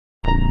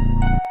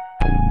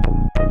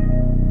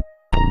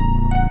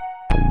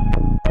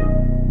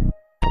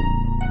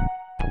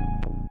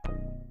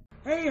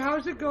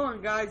how's it going,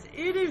 guys?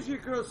 It is your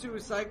girl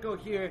Suicyco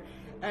here,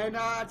 and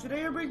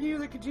today I'm bringing you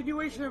the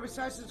continuation of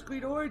Assassin's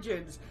Creed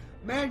Origins.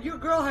 Man, your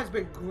girl has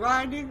been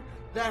grinding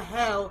the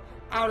hell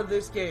out of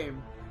this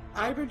game.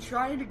 I've been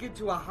trying to get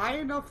to a high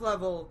enough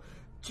level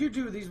to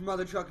do these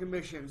mother trucking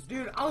missions.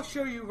 Dude, I'll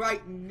show you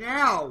right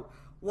now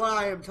what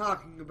I am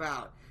talking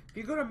about. If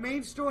you go to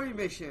main story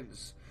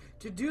missions,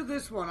 to do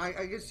this one,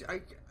 I guess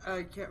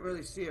I can't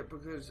really see it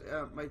because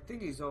my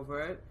thingy's over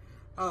it.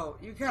 Oh,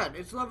 you can.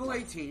 It's level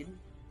 18.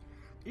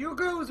 Your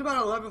girl is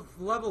about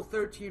level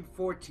 13,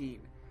 14.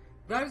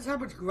 That is how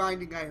much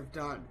grinding I have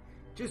done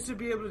just to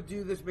be able to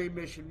do this main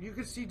mission. You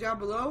can see down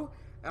below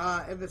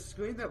in the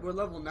screen that we're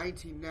level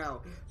 19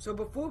 now. So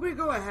before we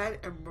go ahead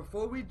and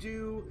before we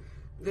do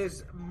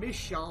this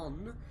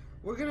mission,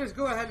 we're going to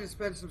go ahead and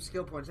spend some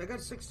skill points. I got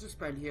 6 to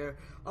spend here.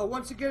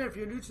 Once again, if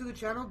you're new to the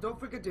channel, don't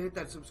forget to hit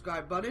that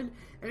subscribe button.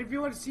 And if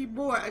you want to see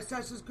more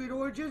Assassin's Creed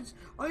Origins,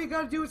 all you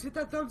got to do is hit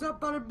that thumbs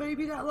up button,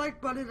 maybe that like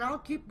button, and I'll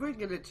keep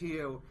bringing it to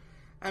you.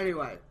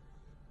 Anyway,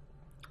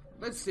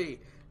 let's see.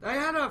 I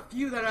had a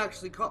few that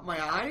actually caught my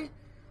eye.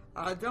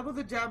 Double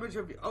the damage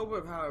of the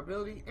overpower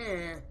ability.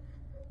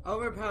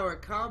 Overpower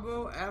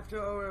combo.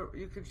 After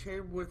you can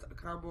chain with a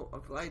combo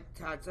of light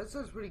attacks. That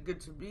sounds pretty good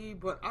to me,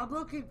 but I'm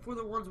looking for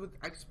the ones with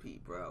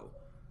XP, bro.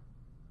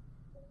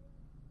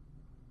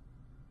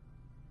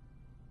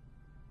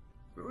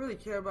 I don't really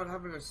care about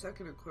having a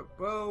second equipped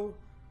bow.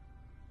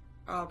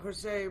 Per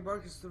se,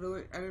 Marcus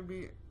civilian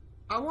enemy.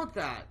 I want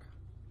that.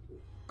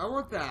 I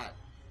want that.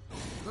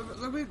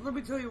 Let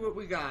me tell you what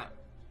we got.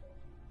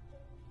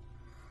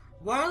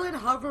 While in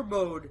hover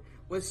mode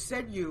with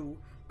Senu,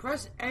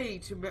 press A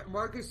to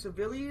mark a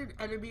civilian,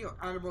 enemy, or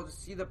animal to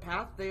see the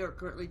path they are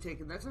currently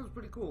taking. That sounds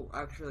pretty cool,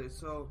 actually.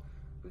 So,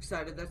 I'm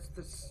excited. That's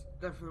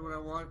definitely what I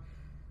want.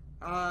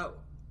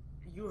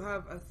 You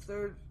have a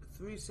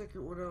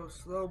 3-second window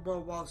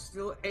slow-mo while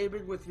still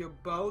aiming with your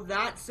bow.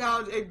 That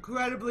sounds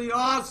incredibly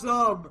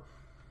awesome!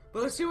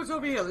 But let's see what's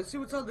over here. Let's see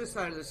what's on this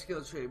side of the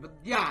skill tree. But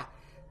yeah,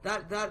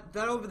 that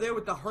over there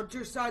with the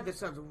hunter side, that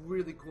sounds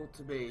really cool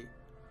to me.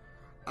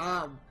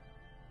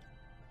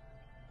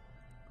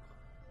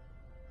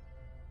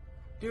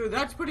 Dude,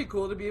 that's pretty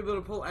cool to be able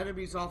to pull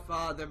enemies off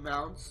their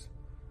mounts.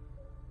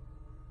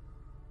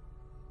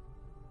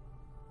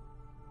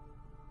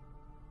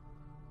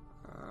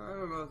 I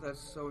don't know if that's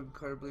so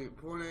incredibly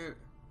important.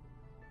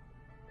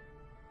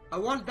 I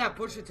wanted that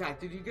push attack.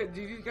 Did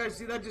you guys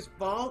see that just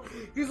fall?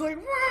 He's like,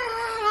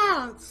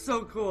 wah! It's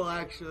so cool,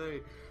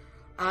 actually.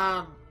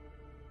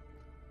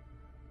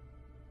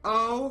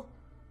 Oh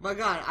my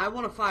god, I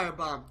want a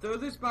firebomb. Throw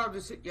this bomb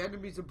to set your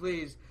enemies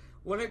ablaze.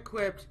 When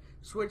equipped,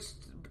 switch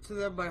to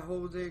them by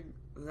holding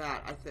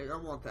that. I think I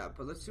want that,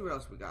 but let's see what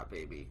else we got,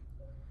 baby.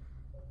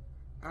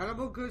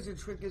 Animal goods and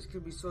trinkets can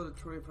be sold at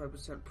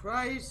 25%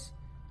 price.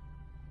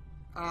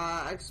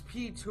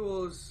 XP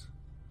tools.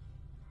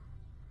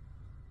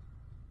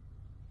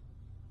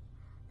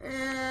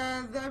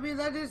 And, I mean,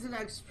 that is an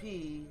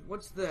XP.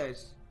 What's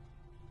this?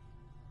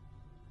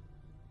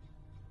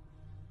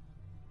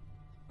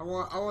 I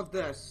want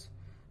this.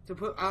 To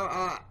put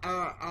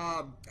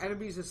our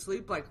enemies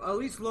asleep, like, at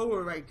least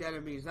lower ranked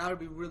enemies. That would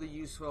be really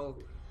useful,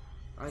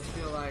 I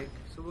feel like.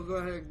 So we'll go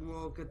ahead and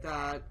we'll get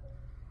that.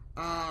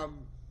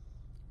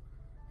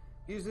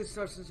 Use this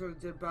substance on a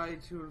dead body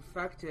to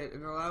infect it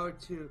and allow it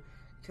to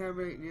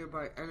contaminate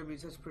nearby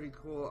enemies. That's pretty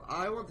cool.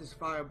 I want this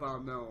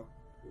firebomb, though.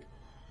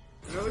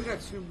 I know we got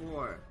 2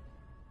 more.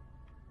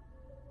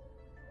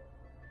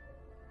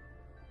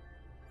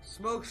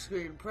 Smoke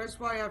screen. Press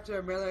Y after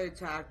a melee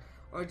attack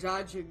or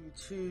dodging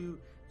to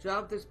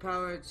drop this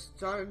power. It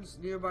stuns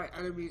nearby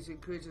enemies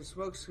and creates a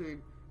smoke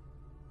screen.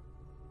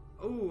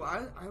 Ooh,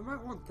 I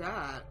might want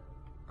that.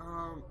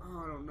 I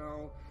don't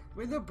know. I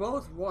mean, they're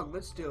both 1.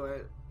 Let's do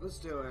it. Let's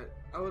do it.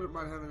 I wouldn't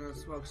mind having a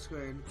smoke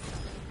screen.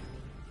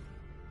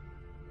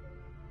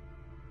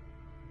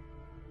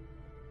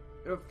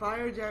 Your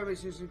fire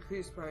damage is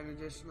increased by an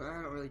additional.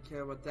 I don't really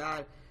care about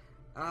that.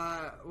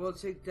 Will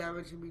take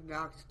damage and be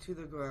knocked to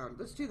the ground.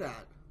 Let's do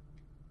that.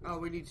 Oh,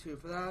 we need 2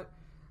 for that.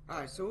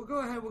 Alright, so we'll go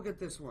ahead, we'll get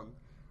this one.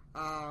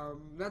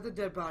 Not the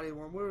dead body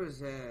one. Where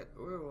is it?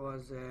 Where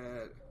was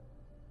it?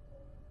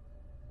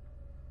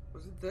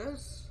 Was it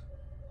this?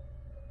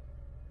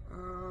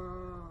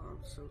 I'm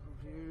so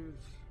confused.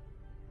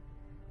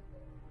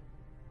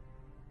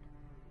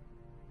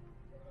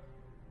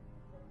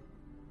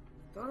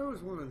 I thought it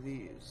was one of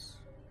these.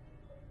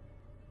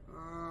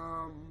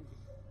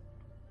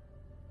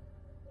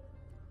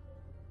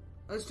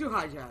 Let's do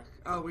hijack.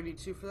 Oh, we need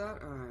 2 for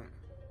that? Alright.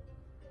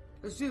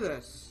 Let's do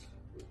this.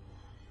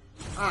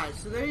 Alright,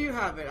 so there you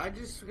have it. I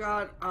just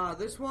got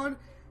this one.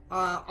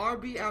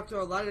 RB after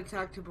a light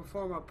attack to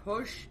perform a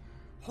push.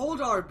 Hold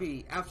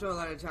RB after a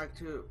light attack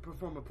to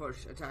perform a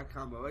push attack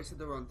combo. I said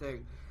the wrong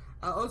thing.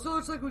 Also,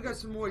 looks like we got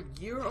some more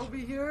gear over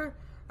here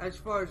as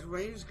far as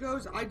range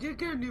goes. I did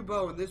get a new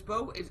bow, and this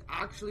bow is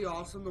actually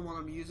awesome, the one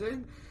I'm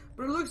using.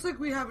 But it looks like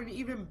we have an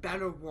even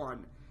better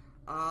one.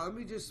 Let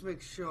me just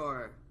make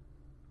sure.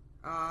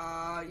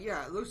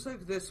 Yeah, it looks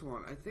like this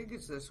one. I think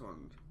it's this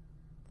one.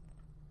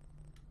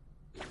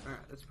 Alright,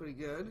 that's pretty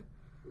good.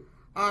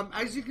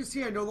 As you can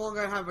see, I no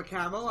longer have a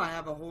camel. I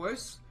have a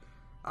horse,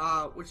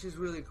 which is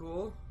really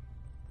cool.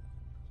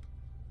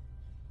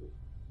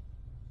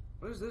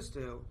 What does this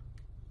do?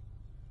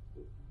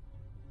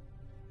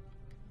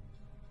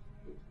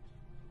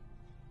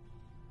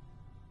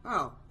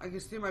 Oh, I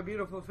can see my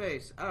beautiful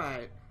face.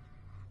 Alright.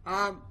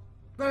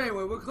 But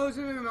anyway, we're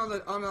closing in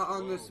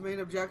on this main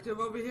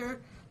objective over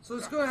here. So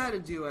let's go ahead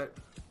and do it.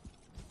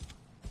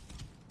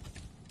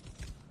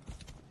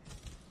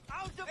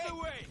 Out of the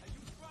way!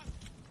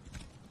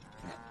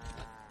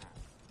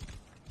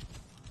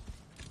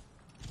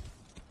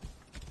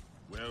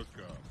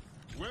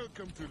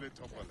 Welcome to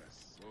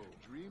Letopolis,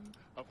 dream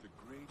of the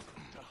great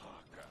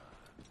Tahaka.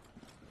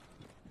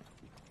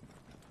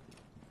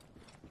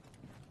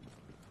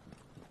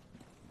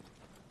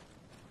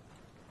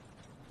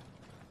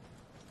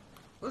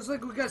 Looks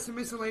like we got some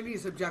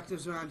miscellaneous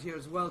objectives around here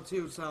as well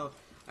too, so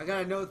I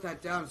gotta note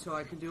that down so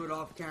I can do it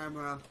off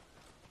camera.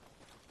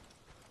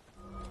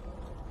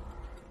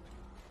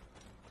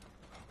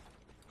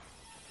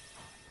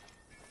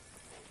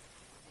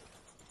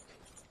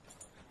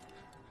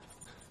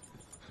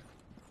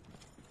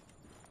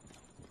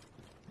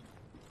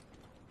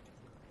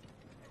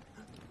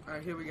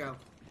 Alright, here we go.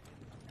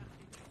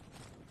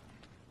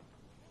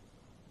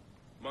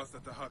 Master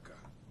Tahaka,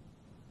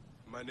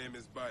 my name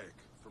is Bayek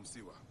from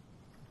Siwa.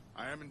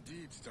 I am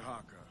indeed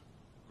Tahaka,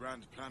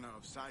 Grand Planner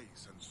of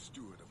Sais and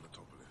Steward of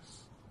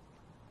Letopolis.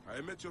 I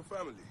met your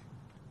family.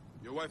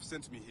 Your wife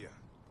sent me here.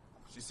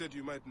 She said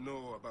you might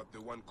know about the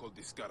one called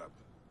the Scarab.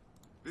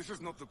 This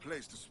is not the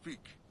place to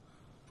speak,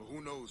 for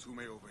who knows who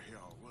may overhear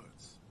our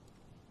words.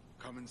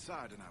 Come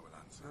inside and I will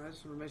answer. Alright,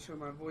 so we'll make sure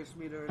my voice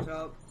meter is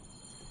up.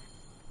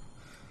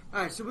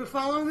 Alright, so we're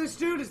following this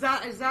dude? Is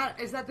that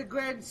the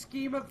grand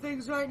scheme of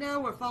things right now?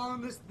 We're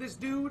following this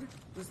dude?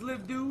 This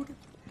live dude?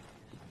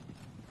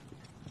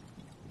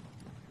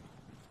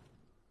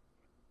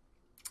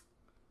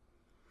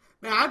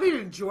 Man, I've been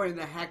enjoying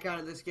the heck out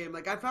of this game.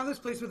 Like, I found this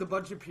place with a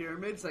bunch of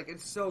pyramids. Like,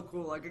 it's so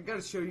cool. Like, I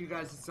gotta show you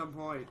guys at some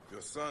point.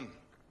 Your son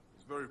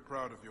is very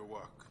proud of your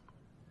work.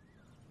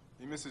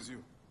 He misses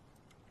you.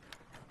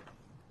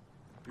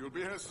 He will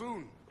be here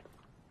soon.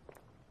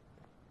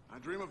 I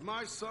dream of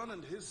my son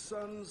and his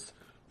sons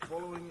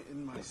following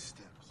in my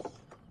steps.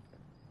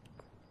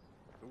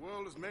 The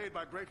world is made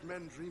by great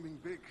men dreaming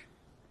big.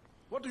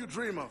 What do you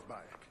dream of,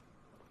 Bayek?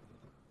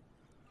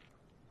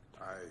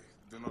 I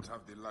do not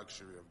have the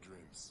luxury of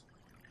dreams.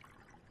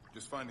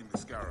 Just finding the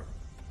Scarab.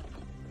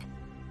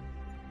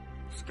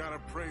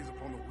 Scarab preys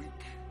upon the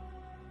weak.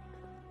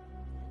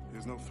 He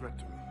is no threat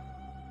to me.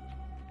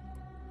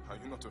 Are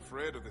you not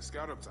afraid of the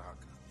Scarab,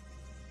 Tahaka?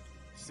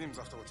 Seems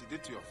after what he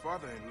did to your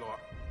father-in-law.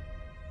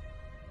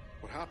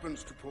 What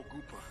happens to poor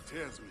Goopa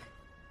tears me.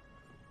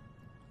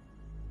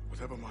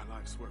 Whatever my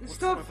life's work. This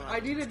stuff,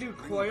 I need a new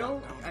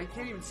coil. I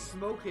can't even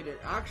smoke it.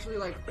 It actually,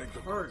 like,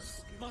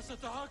 hurts. Master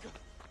Tahaka!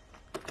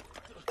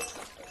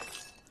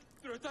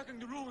 They're attacking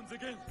the ruins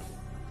again!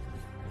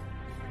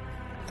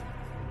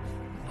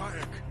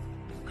 Bayek,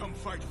 come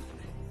fight with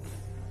me.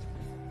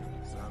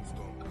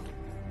 Sandstorm coming.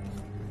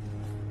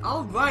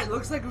 Alright,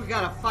 looks like we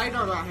got a fight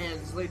on our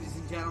hands, ladies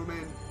and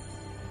gentlemen.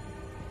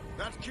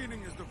 That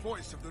keening is the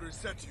voice of the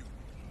Resetu.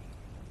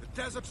 The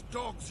desert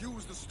dogs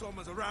use the storm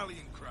as a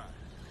rallying cry.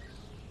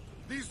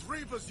 These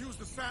reavers use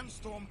the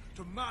sandstorm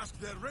to mask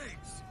their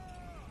raids.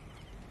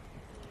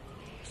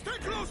 Stay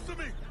close to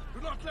me!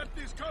 Do not let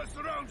these curls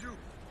surround you!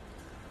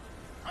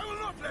 I will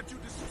not let you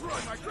destroy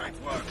my great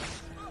work!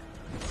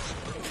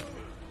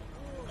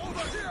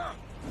 Over here!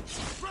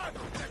 Try to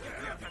take it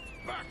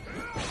back!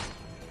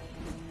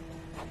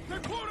 They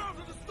pour out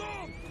of the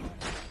storm!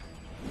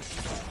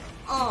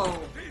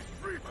 Oh! These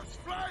reavers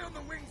fly on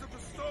the wings of the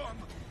storm!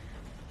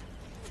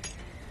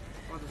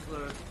 What is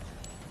this?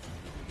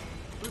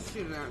 Who's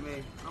shooting at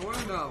me? I want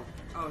to know.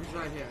 Oh, he's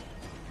right here.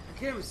 I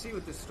can't even see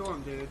with the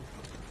storm, dude.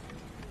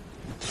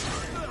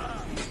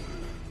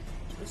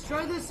 Let's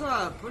try this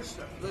push.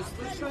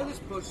 Let's try this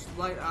push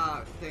light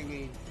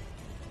thingy.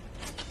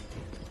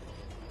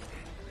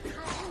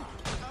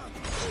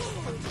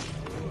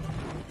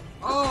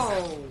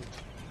 Oh,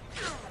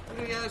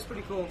 okay, yeah, that's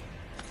pretty cool.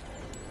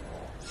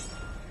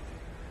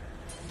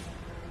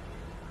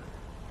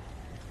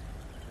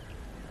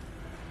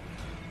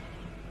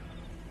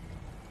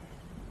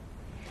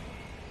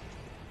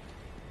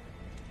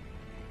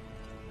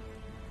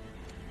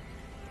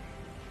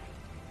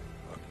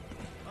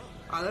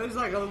 Oh, there was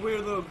like a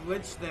weird little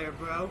glitch there,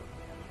 bro.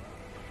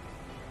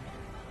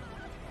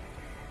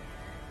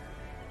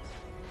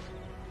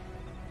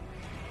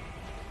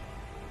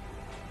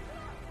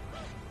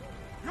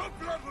 Your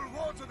blood will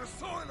water the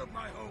soil of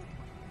my home!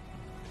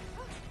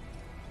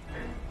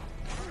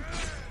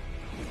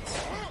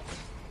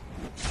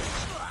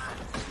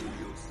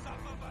 You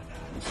son of a...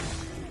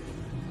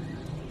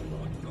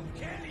 Want to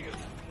kill you!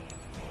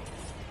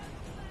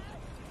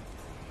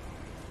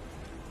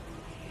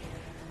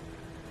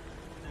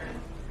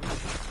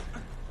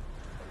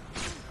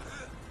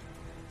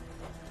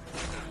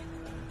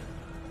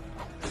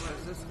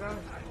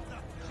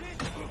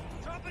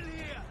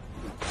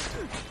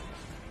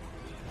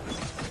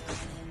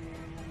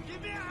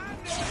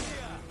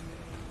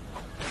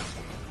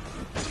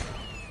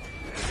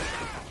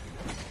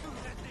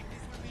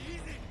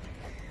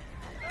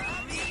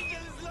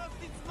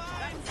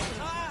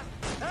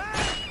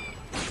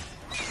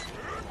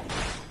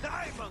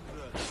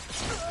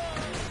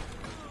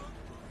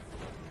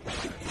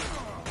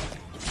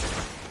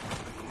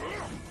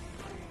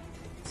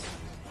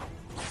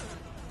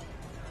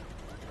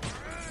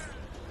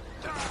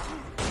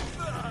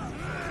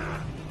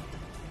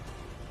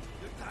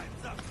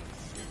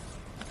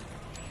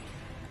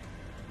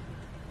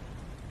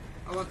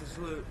 this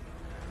loot.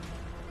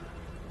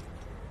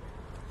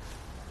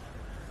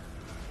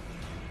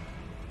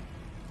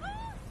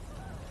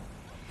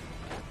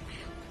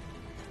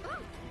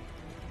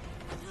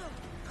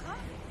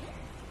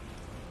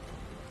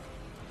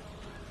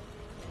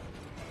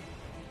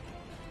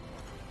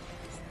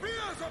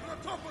 Spears of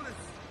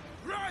Letopolis,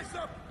 rise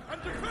up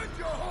and defend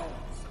your homes!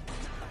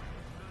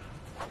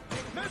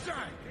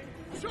 Magi,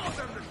 show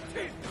them the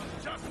teeth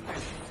of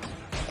justice!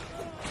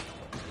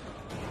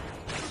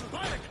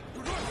 Panic! Do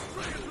not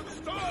stray into the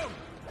storm!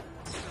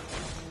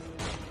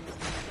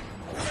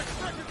 You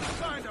expected to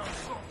find our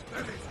soft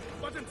bellies,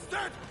 but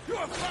instead you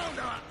have found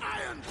our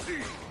iron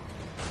teeth!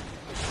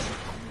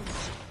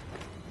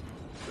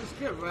 Let's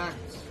get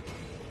wrecked.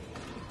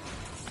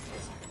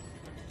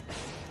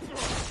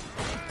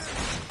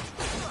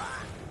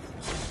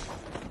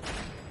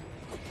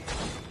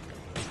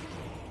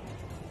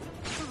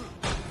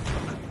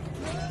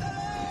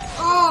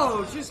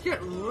 Oh, just get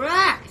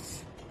wrecked!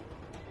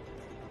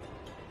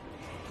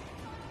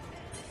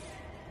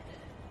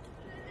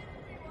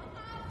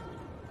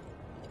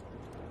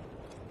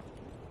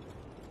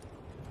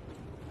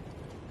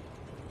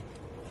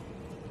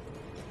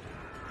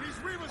 These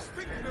reavers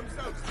think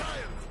themselves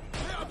giants!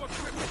 They are but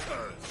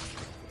whippers!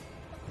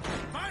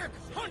 Bayek,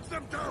 hunt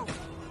them down!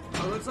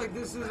 Oh, looks like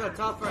this is a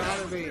tougher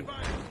enemy.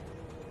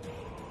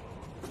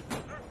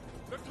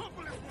 The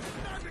Topolis will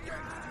stand against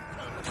you,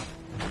 brothers!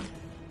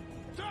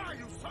 Die,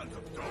 you sons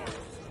of dogs!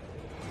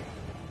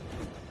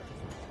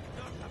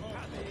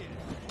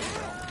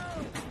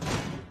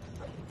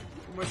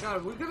 Oh my god, are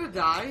we gonna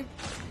die?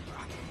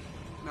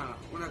 No,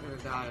 we're not gonna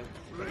die.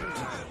 We're not gonna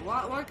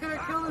die. Why can't I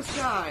kill this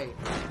guy?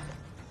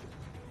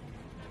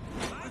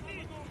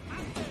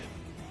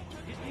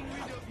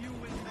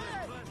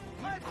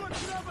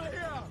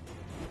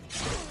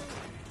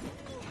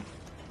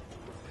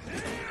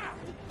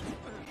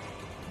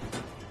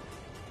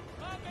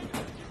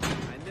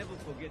 I never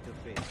forget the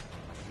face.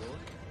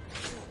 Yours?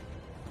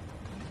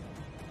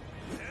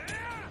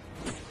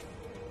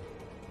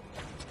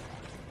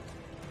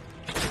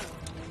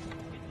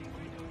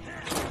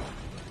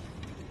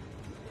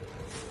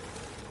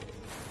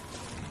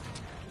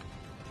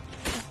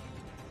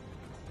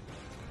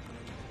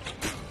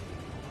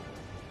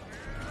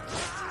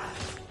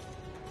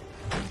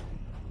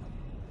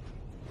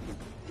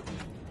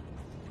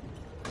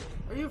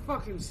 Are you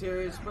fucking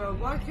serious, bro?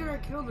 Why can't I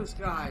kill this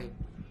guy?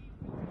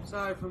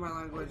 Sorry for my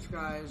language,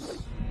 guys.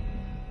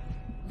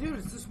 Dude,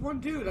 it's this one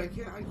dude. I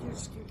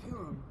just can't kill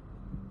him.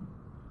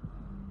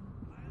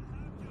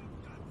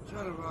 I'm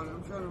trying to run.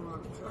 I'm trying to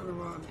run. I'm trying to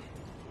run.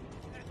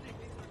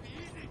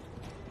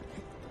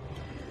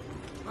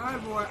 If I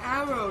had more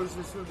arrows,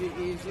 this would be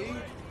easy.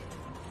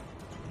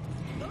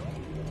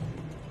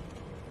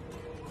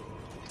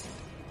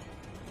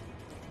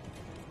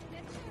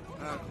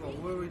 Alright, cool.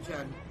 We're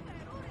regen.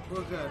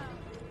 We're good.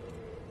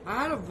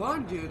 I had to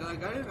run, dude.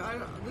 Like,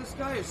 this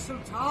guy is so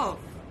tough.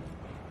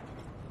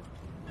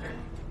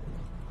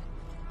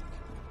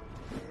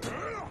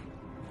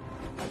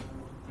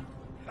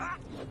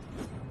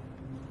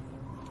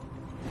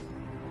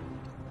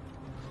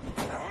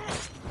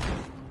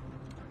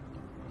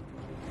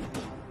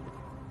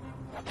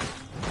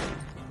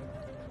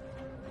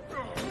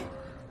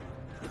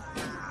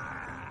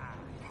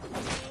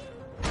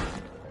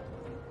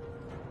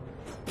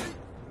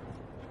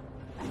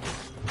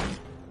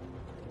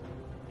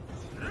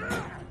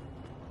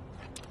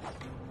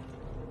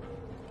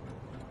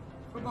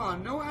 Come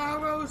on, no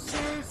arrows,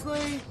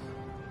 seriously?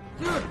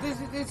 Dude,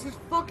 this is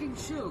fucking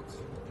shield.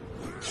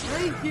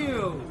 Thank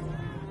you!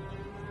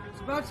 I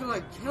was about to,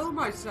 like, kill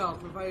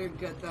myself if I didn't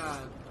get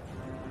that.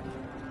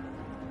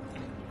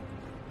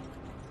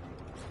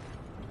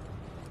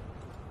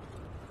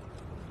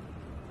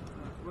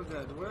 We're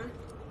good, we're...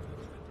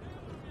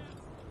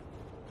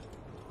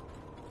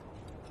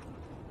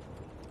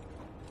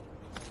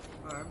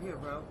 Alright, I'm here,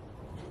 bro.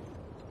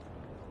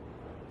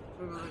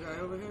 There's another guy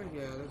over here?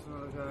 Yeah, there's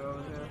another guy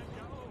over here.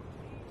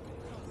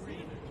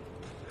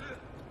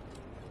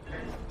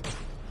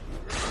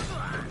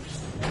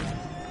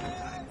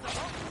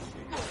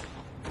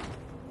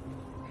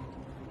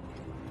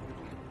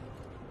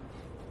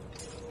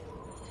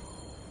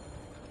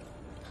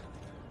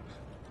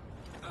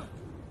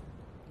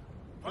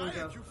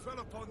 Bayek, you fell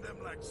upon them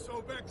like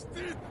Sobek's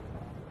did!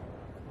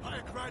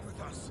 Bayek, ride with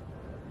us.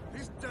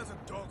 These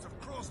desert dogs have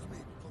crossed me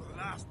for the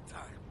last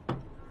time.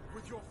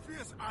 With your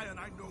fierce iron,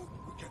 I know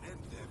we can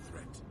end their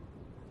threat.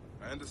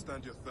 I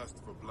understand your thirst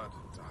for blood,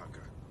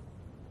 Tahaka.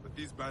 But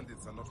these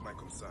bandits are not my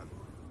concern.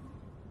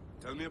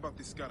 Tell me about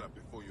the Scarab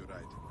before you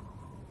ride.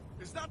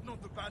 Is that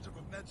not the badge of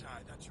a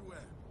Medjay that you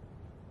wear?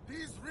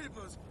 These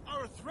reavers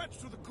are a threat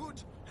to the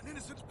good and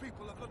innocent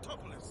people of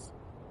Letopolis.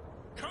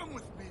 Come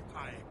with me,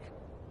 Bayek.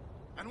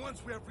 And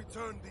once we have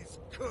returned these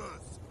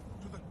curs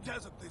to the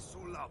desert they so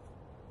love,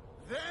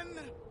 then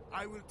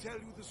I will tell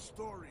you the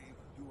story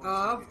you want to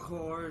Of hear.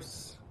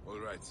 course. All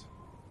right.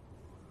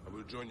 I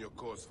will join your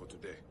cause for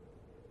today.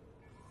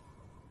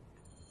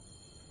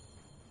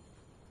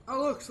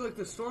 Oh, looks like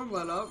the storm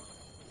let up.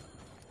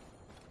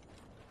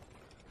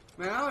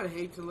 Man, I would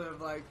hate to live,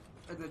 like,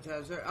 in the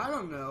desert. I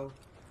don't know.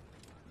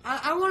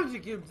 I wanted to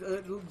give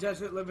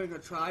desert living a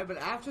try, but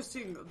after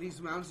seeing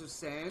these mounds of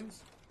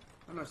sands,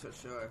 I'm not so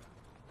sure.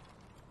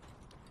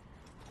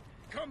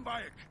 Come,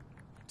 Bayek.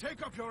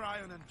 Take up your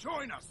iron and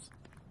join us.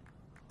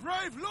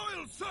 Brave,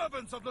 loyal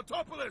servants of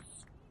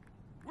Letopolis!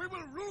 We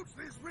will root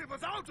these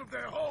reavers out of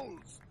their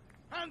holes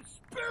and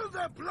spill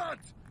their blood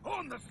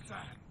on the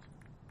sand.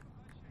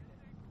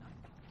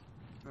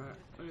 Alright,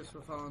 I guess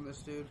we're following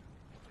this dude.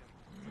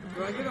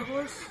 Do I get a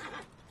horse?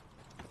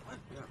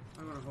 Yeah,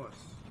 I want a horse.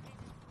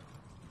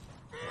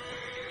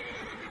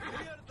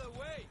 Clear the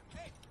way.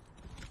 Hey,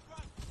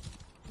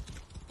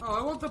 Oh,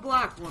 I want the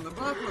black one. The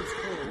black one's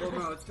cool. Well,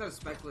 no, it's kind of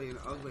speckly and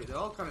ugly. They're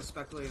all kind of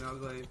speckly and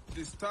ugly.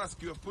 This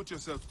task you have put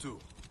yourself to,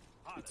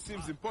 it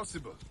seems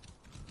impossible.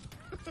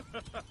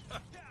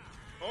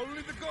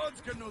 Only the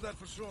gods can know that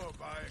for sure,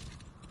 Bayek.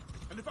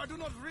 And if I do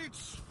not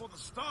reach for the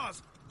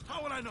stars,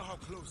 how will I know how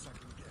close I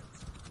can get?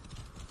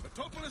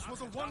 Letopolis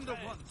was a wonder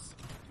once,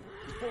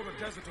 before the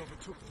desert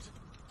overtook it.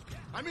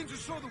 I mean to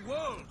show the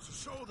world, to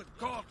show the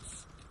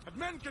gods, that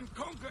men can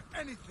conquer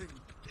anything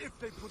if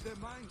they put their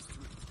minds to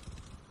it.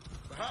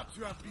 Perhaps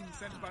you have been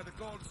sent by the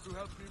gods to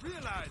help me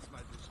realize my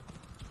vision.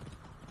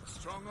 A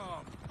strong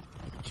arm,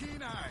 a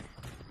keen eye.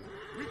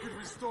 We could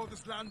restore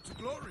this land to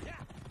glory.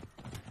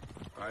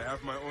 I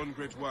have my own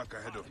great work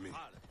ahead of me.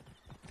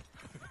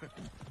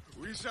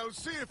 We shall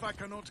see if I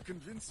cannot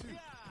convince you.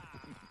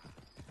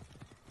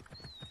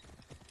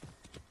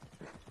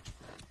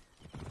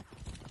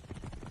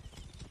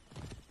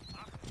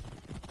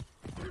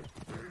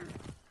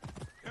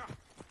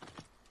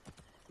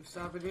 You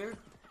stopping here?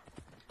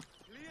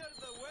 clear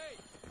the way.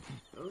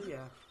 Oh,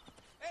 yeah.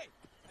 Hey,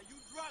 are you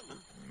drunk?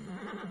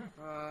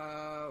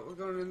 We're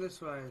going in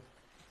this way.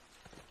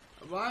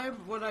 Why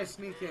would I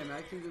sneak in?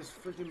 I can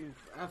just freaking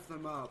F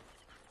them up.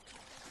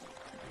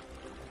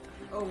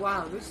 Oh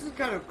wow, this is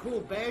kind of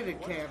cool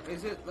bandit camp.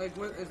 Is it like,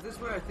 what, is this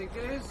where I think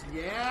it is?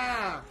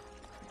 Yeah!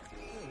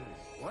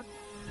 What?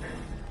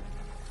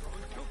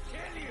 To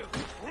kill you!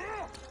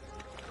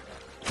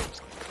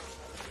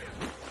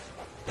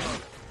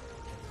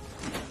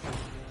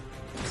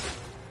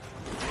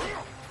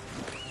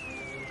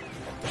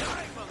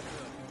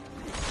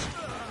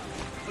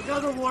 Look how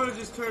the water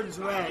just turns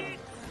red.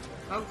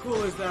 How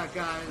cool is that,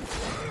 guys?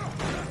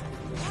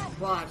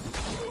 Watch.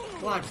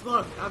 Watch,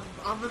 look.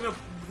 I'm in a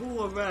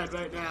pool of red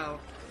right now.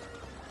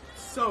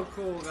 So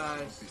cool,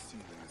 guys. Be seen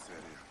in this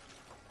area.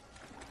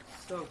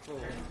 So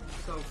cool.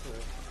 So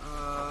cool.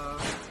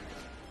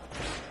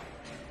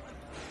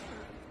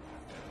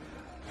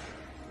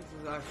 This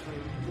is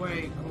actually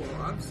way cool.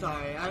 I'm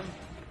sorry. I'm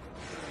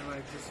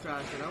like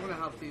distracted. I want to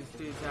help these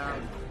dudes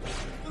out.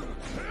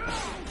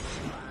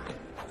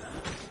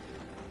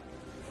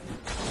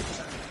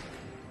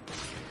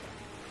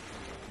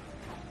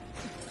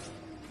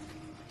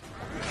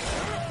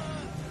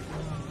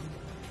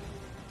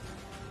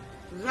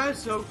 Isn't that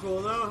so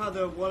cool though, how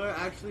the water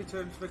actually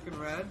turns freaking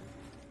red?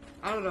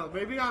 I don't know,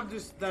 maybe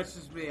that's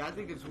just me. I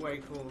think it's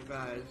way cool,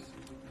 guys.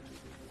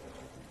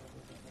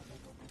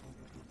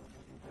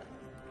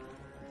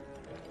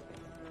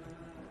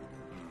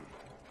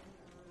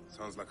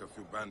 Sounds like a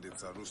few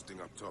bandits are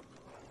roosting up top.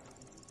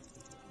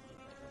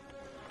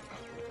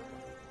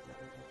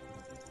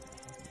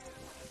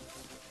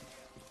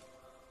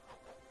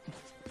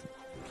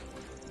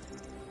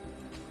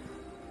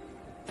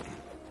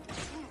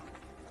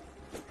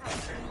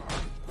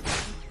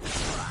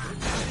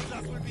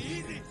 That will be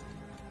easy!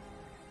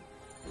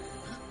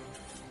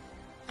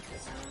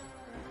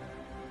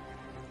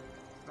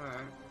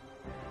 Alright.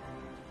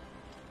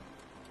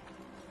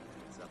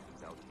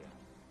 Something's out here.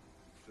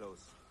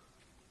 Close.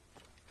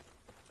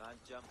 Can't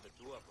jump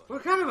the door, but We're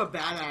kind of a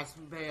badass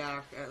in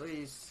Bayak, at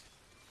least.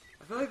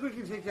 I feel like we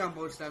can take down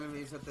most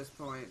enemies at this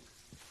point.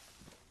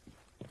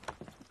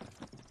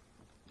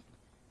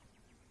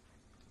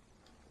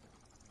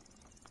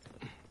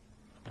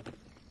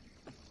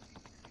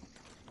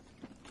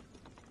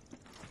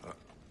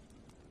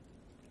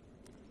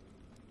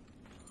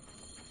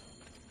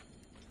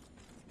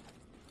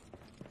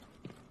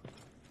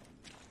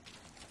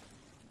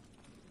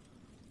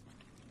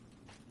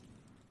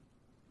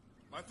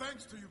 My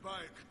thanks to you,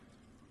 Bayek.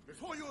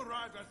 Before you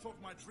arrived, I thought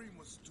my dream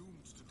was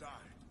doomed to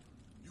die.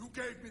 You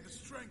gave me the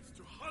strength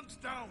to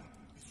hunt down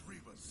these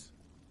reavers.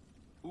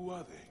 Who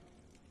are they?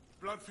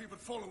 Blood-fevered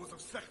followers of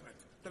Sekhmet,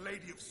 the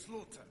Lady of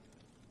Slaughter.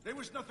 They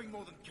wish nothing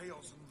more than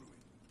chaos and ruin.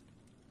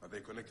 Are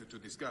they connected to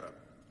the Scarab?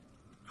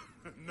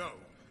 No,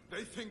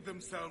 they think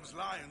themselves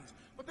lions,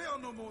 but they are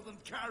no more than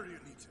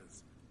carrion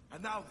eaters.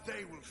 And now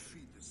they will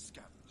feed the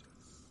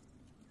scavengers.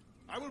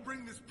 I will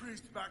bring this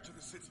priest back to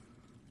the city.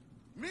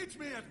 Meet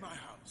me at my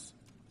house.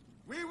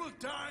 We will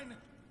dine,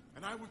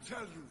 and I will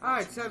tell you.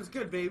 Alright, sounds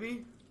good,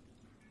 baby.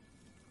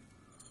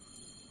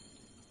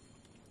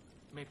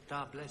 May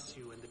Ptah bless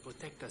you and the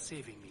Protector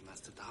saving me,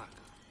 Master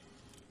Tahaka.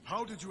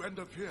 How did you end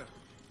up here?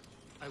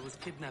 I was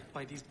kidnapped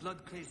by these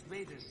blood-crazed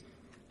raiders.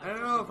 I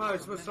don't know if I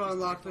was supposed to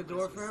unlock the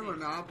door for him or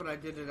not, but I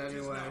did it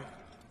anyway.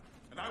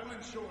 and I will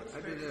ensure it I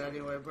stays. did it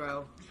anyway,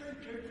 bro. You say you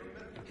came from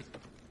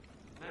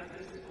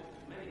Memphis.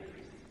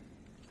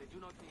 They do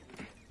not need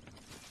you.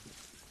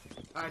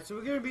 Alright, so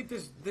we're gonna meet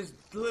this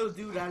little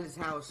dude at his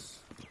house.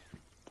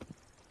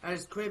 At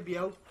his crib,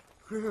 yo.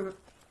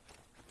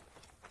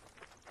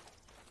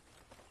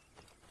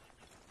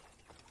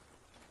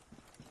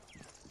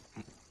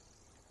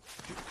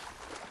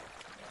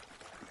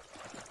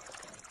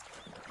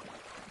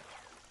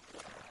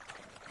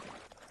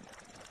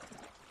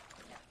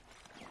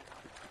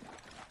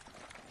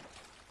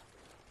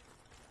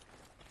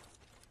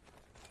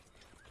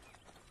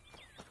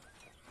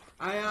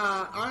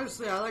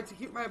 Honestly, I like to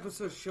keep my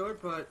episodes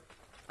short, but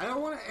I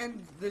don't want to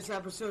end this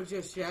episode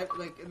just yet,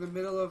 like, in the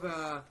middle of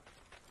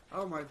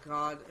oh my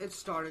god, it's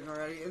starting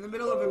already, in the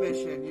middle of a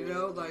mission, you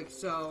know, like,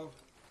 so,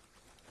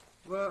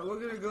 we're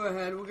gonna go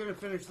ahead, we're gonna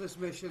finish this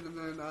mission, and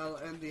then I'll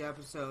end the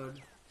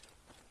episode.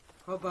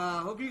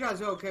 Hope you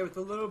guys are okay with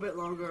a little bit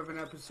longer of an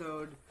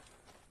episode.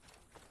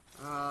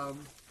 I'm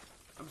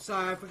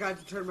sorry, I forgot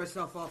to turn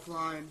myself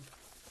offline.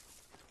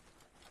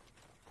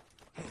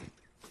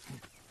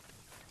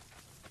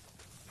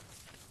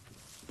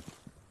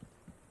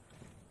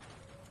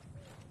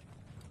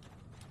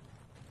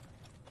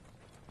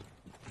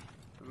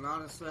 And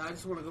honestly, I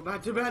just want to go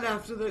back to bed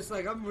after this.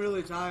 Like, I'm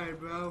really tired,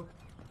 bro.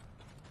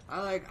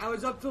 I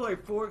was up till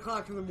like 4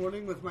 o'clock in the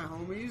morning with my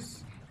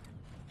homies.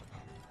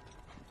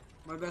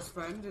 My best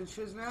friend and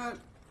shiznat.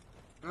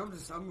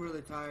 I'm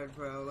really tired,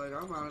 bro. Like,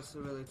 I'm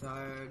honestly really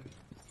tired.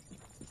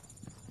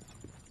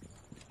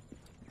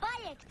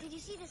 Bayek, did you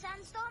see the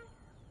sandstorm?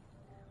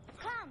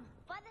 Come,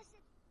 by the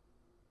city.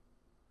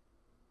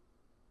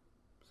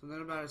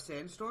 Something about a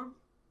sandstorm?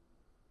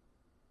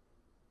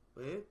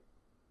 Wait.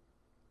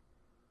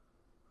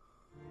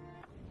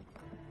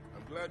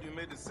 I'm glad you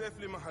made it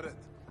safely, Maharet.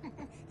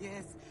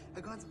 Yes,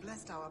 the gods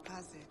blessed our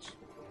passage.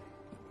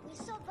 We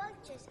saw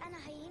vultures and a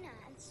hyena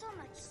and so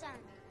much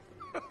sand.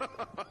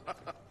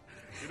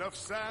 Enough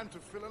sand to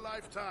fill a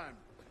lifetime.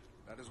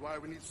 That is why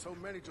we need so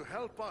many to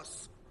help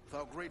us with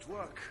our great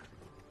work.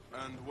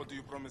 And what do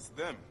you promise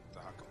them,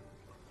 Tahaka?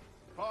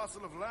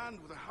 Parcel of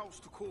land with a house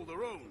to call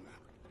their own.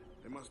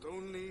 They must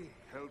only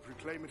help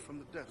reclaim it from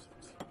the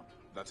desert.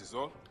 That is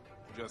all?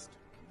 Just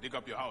dig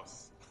up your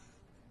house.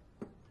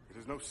 It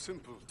is no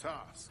simple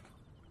task.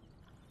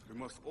 We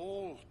must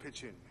all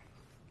pitch in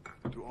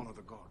to honor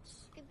the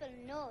gods. People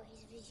know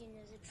his vision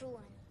is a true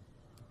one.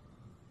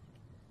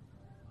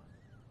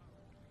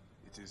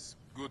 It is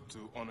good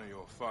to honor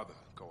your father,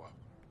 Kawa.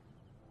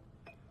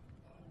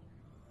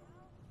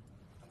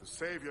 The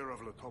savior of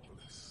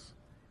Letopolis.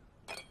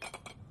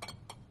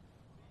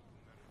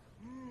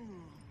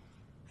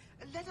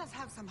 Let us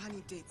have some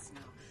honey dates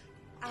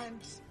now.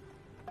 And...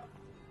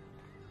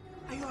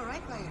 Are you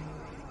alright, Bayek?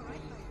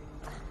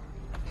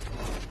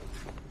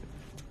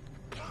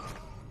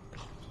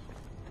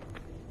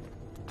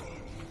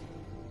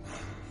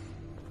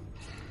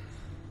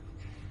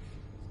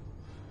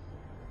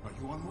 Are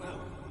you unwell?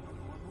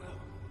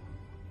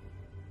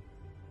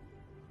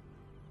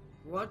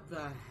 What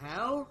the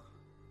hell?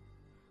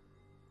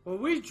 Were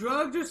we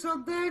drugged or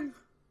something?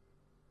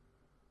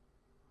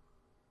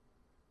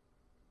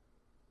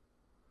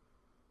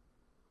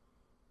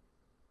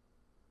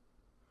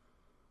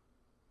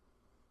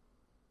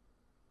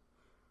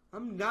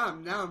 Now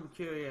I'm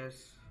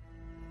curious.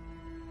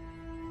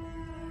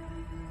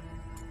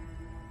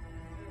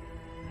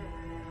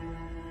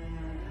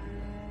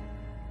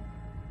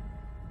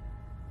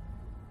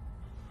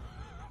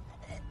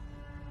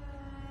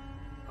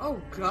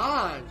 Oh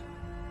God.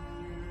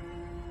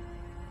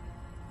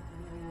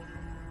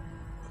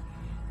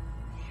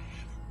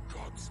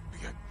 Gods be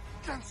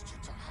against you,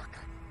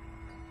 Tahaka.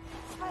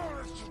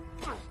 Far as you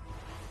do.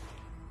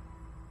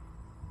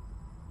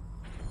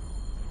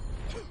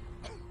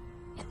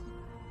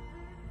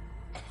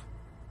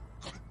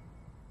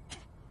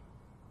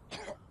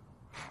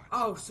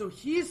 Oh, so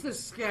he's the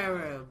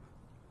Scarab.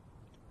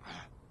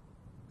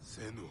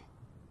 Senu.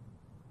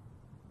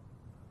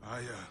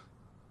 Aya.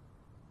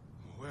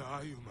 Where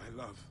are you,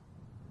 my love?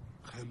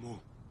 Khemu.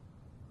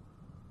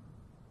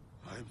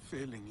 I'm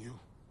failing you.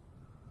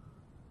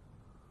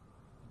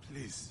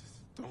 Please,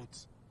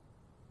 don't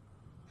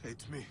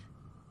hate me.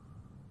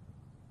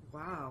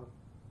 Wow.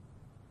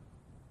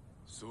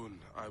 Soon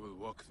I will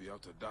walk the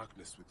outer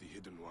darkness with the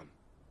Hidden One,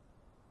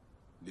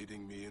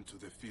 leading me into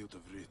the field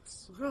of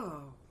wreaths.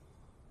 Bro.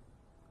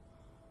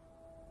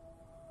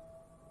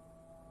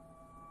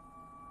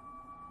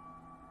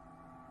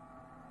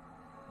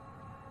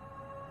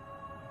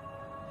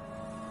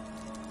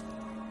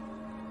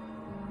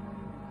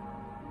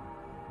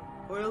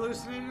 We're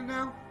hallucinating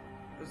now?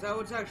 Is that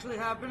what's actually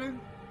happening?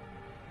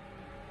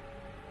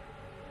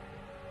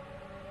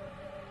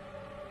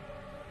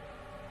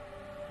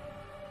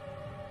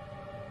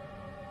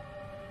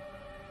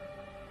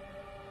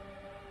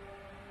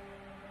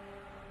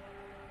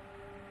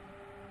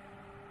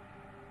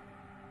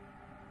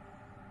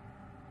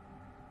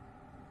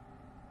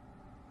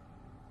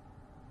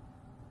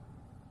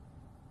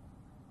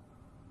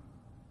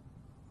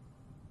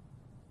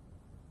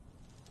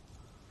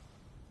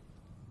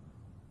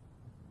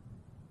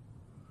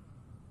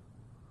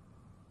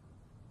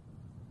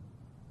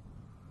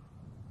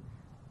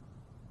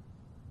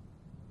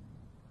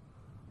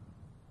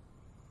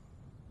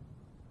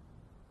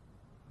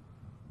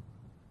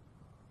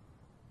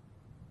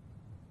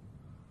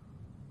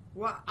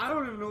 Well, I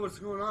don't even know what's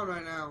going on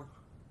right now.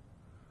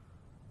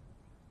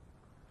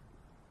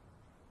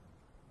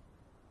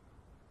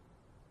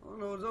 Oh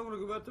no, I want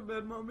to go back to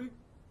bed, mommy.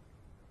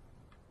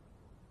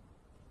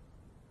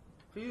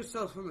 Free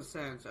yourself from the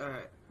sands.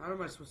 Alright, how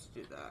am I supposed to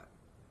do that?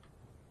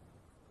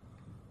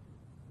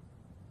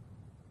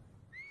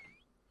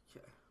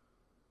 Okay.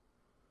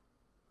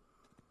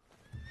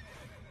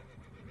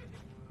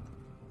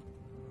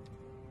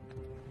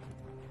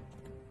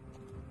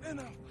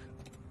 Anna!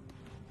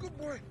 Good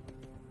boy!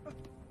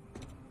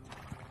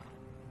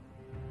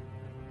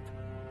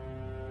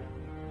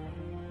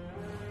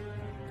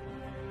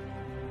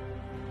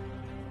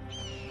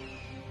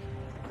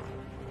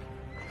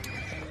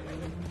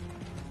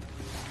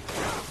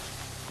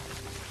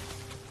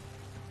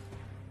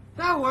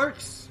 That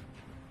works.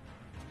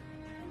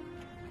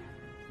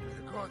 May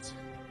the gods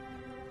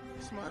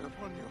smile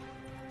upon you.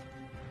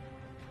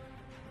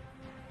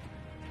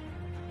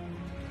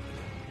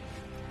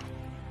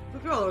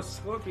 Look at all those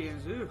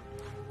scorpions, ooh.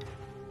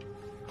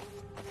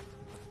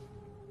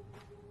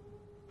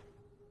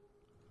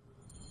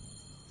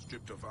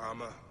 Stripped of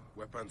armor,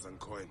 weapons, and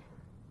coin.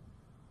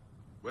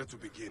 Where to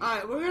begin?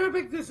 Alright, we're gonna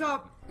pick this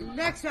up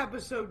next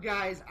episode,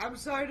 guys. I'm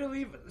sorry to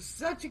leave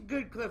such a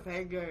good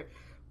cliffhanger,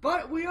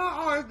 but we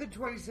are on the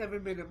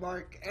 27-minute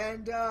mark,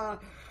 and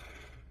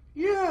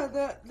yeah,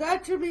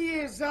 that to me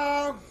is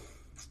a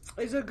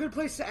good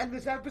place to end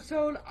this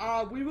episode.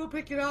 We will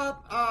pick it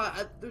up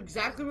at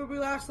exactly where we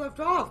last left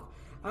off.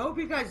 I hope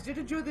you guys did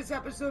enjoy this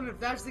episode. If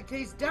that's the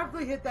case,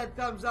 definitely hit that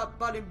thumbs up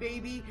button,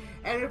 baby.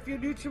 And if you're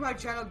new to my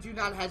channel, do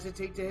not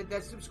hesitate to hit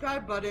that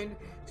subscribe button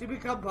to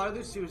become part of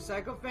the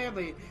Suicyco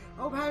family.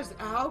 I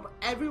hope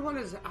everyone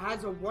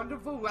has a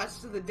wonderful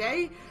rest of the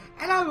day,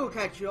 and I will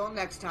catch you all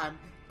next time.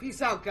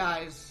 Peace out,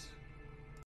 guys.